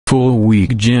Full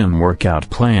week gym workout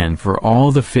plan for all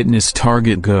the fitness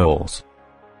target goals.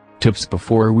 Tips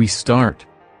before we start.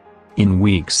 In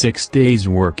week 6 days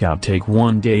workout, take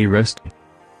 1 day rest.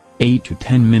 8 to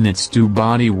 10 minutes do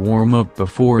body warm-up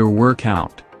before a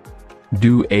workout.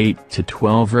 Do 8 to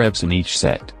 12 reps in each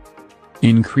set.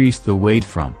 Increase the weight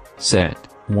from set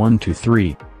 1 to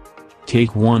 3.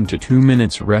 Take 1 to 2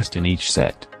 minutes rest in each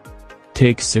set.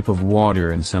 Take sip of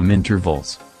water in some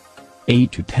intervals.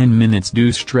 8 to 10 minutes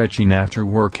do stretching after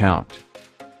workout.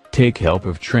 Take help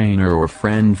of trainer or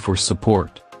friend for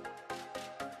support.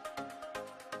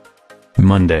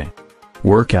 Monday.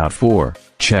 Workout 4,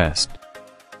 chest.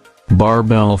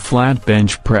 Barbell flat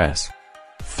bench press.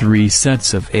 3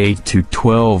 sets of 8 to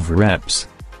 12 reps.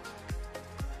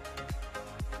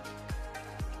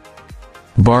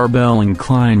 Barbell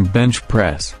incline bench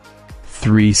press.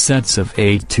 3 sets of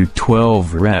 8 to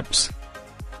 12 reps.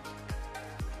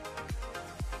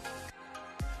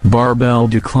 Barbell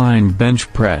decline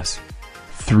bench press.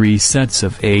 3 sets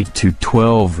of 8 to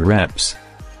 12 reps.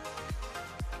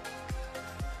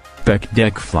 Pec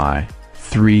deck fly.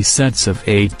 3 sets of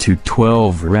 8 to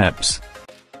 12 reps.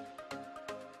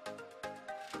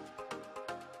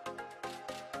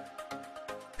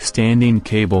 Standing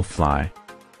cable fly.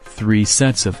 3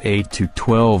 sets of 8 to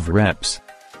 12 reps.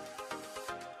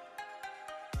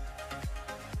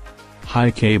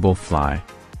 High cable fly.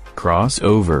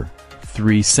 Crossover.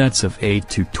 3 sets of 8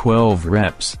 to 12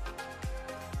 reps.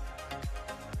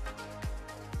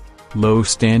 Low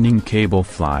standing cable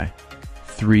fly.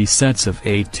 3 sets of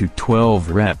 8 to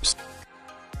 12 reps.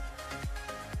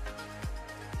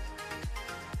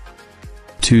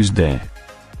 Tuesday.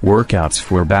 Workouts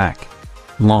for back.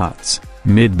 Lots,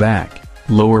 mid-back,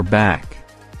 lower back,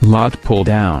 lot pull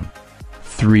down.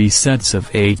 3 sets of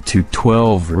 8 to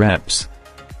 12 reps.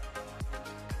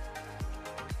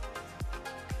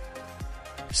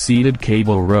 Seated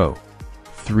cable row.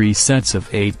 3 sets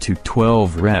of 8 to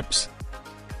 12 reps.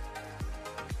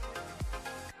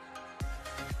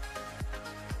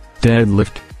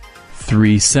 Deadlift.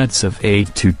 3 sets of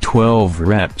 8 to 12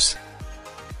 reps.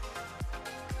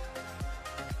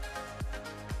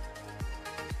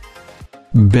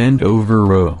 Bent over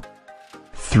row.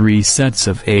 3 sets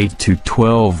of 8 to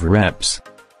 12 reps.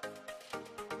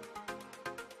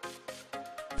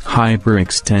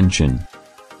 Hyperextension.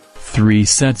 3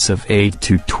 sets of 8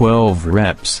 to 12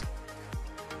 reps.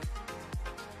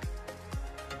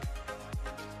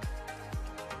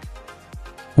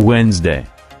 Wednesday.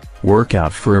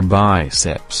 Workout for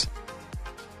biceps.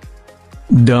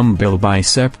 Dumbbell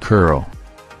bicep curl.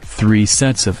 3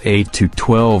 sets of 8 to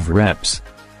 12 reps.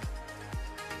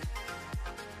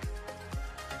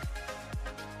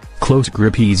 Close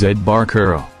grip EZ bar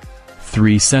curl.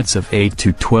 3 sets of 8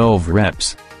 to 12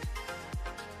 reps.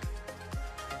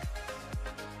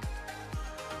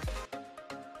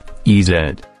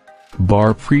 EZ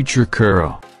bar preacher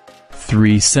curl.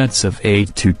 3 sets of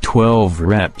 8 to 12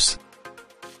 reps.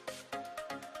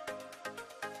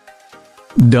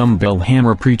 Dumbbell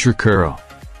hammer preacher curl.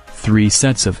 3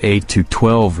 sets of 8 to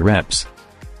 12 reps.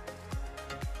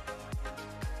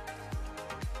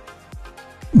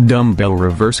 Dumbbell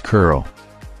reverse curl.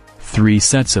 3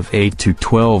 sets of 8 to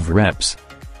 12 reps.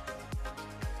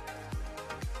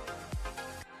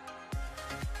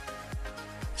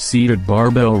 Seated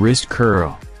barbell wrist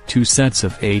curl. 2 sets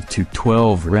of 8 to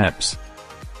 12 reps.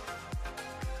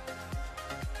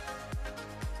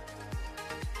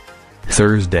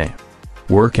 Thursday.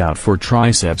 Workout for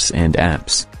triceps and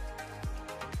abs.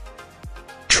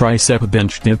 Tricep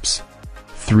bench dips.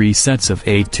 3 sets of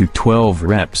 8 to 12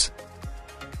 reps.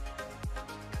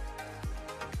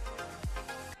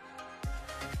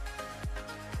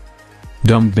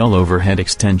 Dumbbell overhead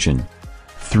extension.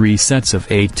 3 sets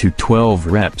of 8 to 12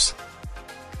 reps.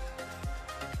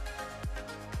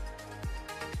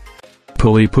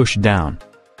 Pulley push down.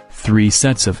 3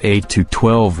 sets of 8 to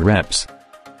 12 reps.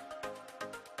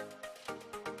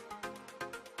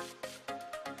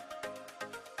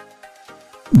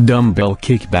 Dumbbell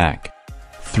kickback.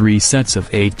 3 sets of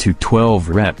 8 to 12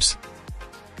 reps.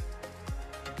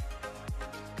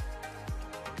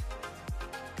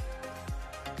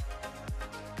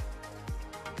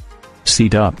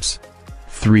 Sit-ups.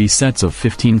 3 sets of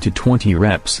 15 to 20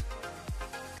 reps.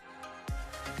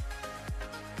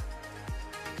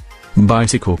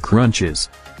 Bicycle crunches.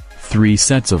 3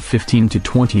 sets of 15 to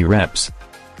 20 reps.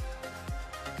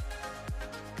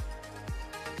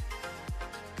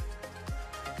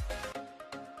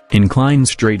 Incline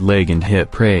straight leg and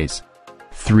hip raise.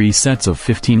 3 sets of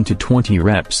 15 to 20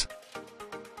 reps.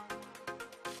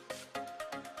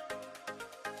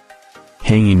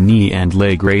 Hanging knee and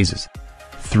leg raises.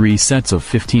 3 sets of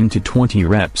 15 to 20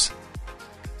 reps.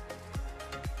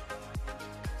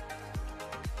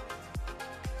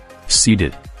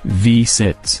 Seated,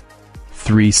 V-sits.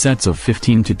 3 sets of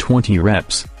 15 to 20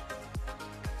 reps.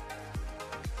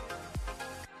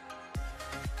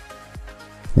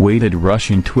 Weighted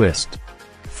Russian twist.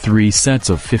 3 sets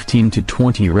of 15 to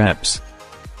 20 reps.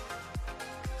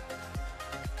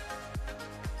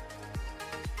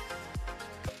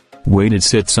 Weighted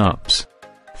sit-ups.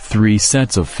 3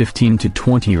 sets of 15 to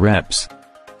 20 reps.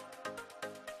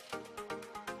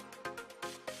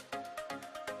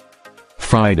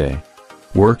 Friday.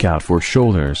 Workout for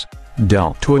shoulders,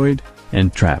 deltoid,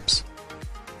 and traps.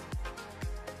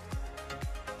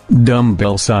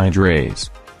 Dumbbell side raise.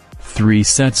 3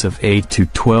 sets of 8 to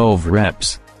 12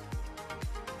 reps.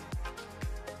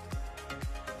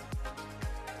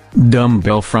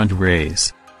 Dumbbell front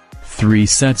raise. 3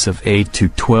 sets of 8 to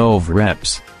 12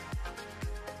 reps.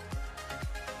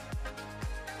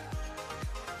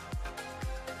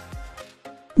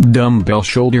 Dumbbell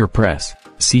shoulder press,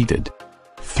 seated.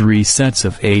 3 sets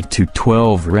of 8 to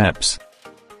 12 reps.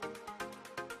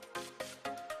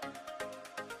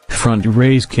 Front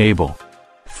raise cable.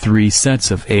 3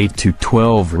 sets of 8 to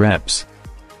 12 reps.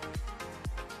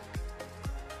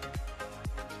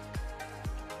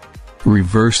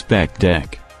 Reverse back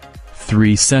deck.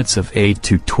 3 sets of 8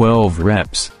 to 12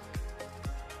 reps.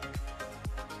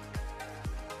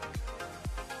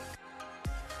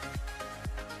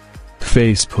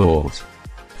 Face pulls.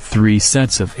 3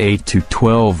 sets of 8 to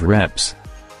 12 reps.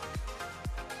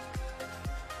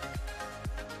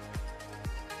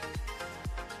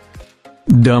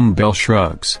 Dumbbell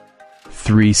shrugs.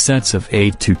 3 sets of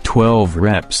 8 to 12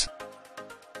 reps.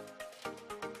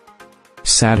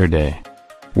 Saturday.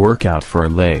 Workout for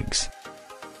legs.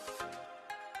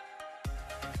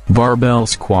 Barbell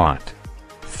squat.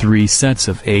 3 sets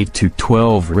of 8 to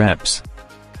 12 reps.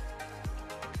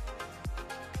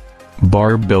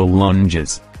 Barbell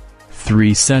lunges.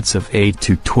 3 sets of 8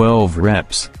 to 12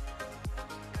 reps.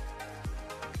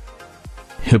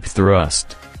 Hip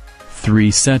thrust.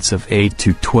 3 sets of 8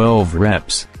 to 12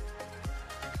 reps.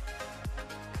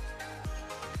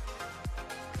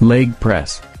 Leg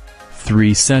press.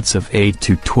 3 sets of 8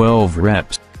 to 12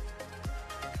 reps.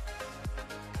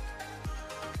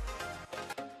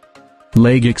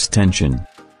 Leg extension.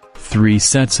 3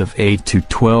 sets of 8 to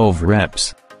 12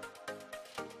 reps.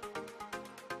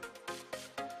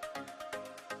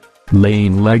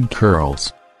 Laying leg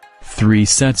curls. 3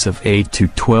 sets of 8 to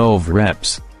 12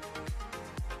 reps.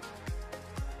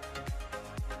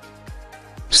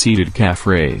 Seated calf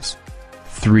raise.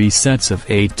 3 sets of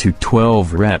 8 to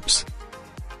 12 reps.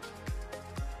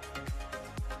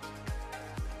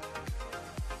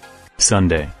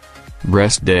 Sunday.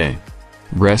 Rest day.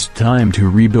 Rest time to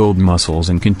rebuild muscles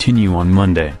and continue on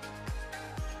Monday.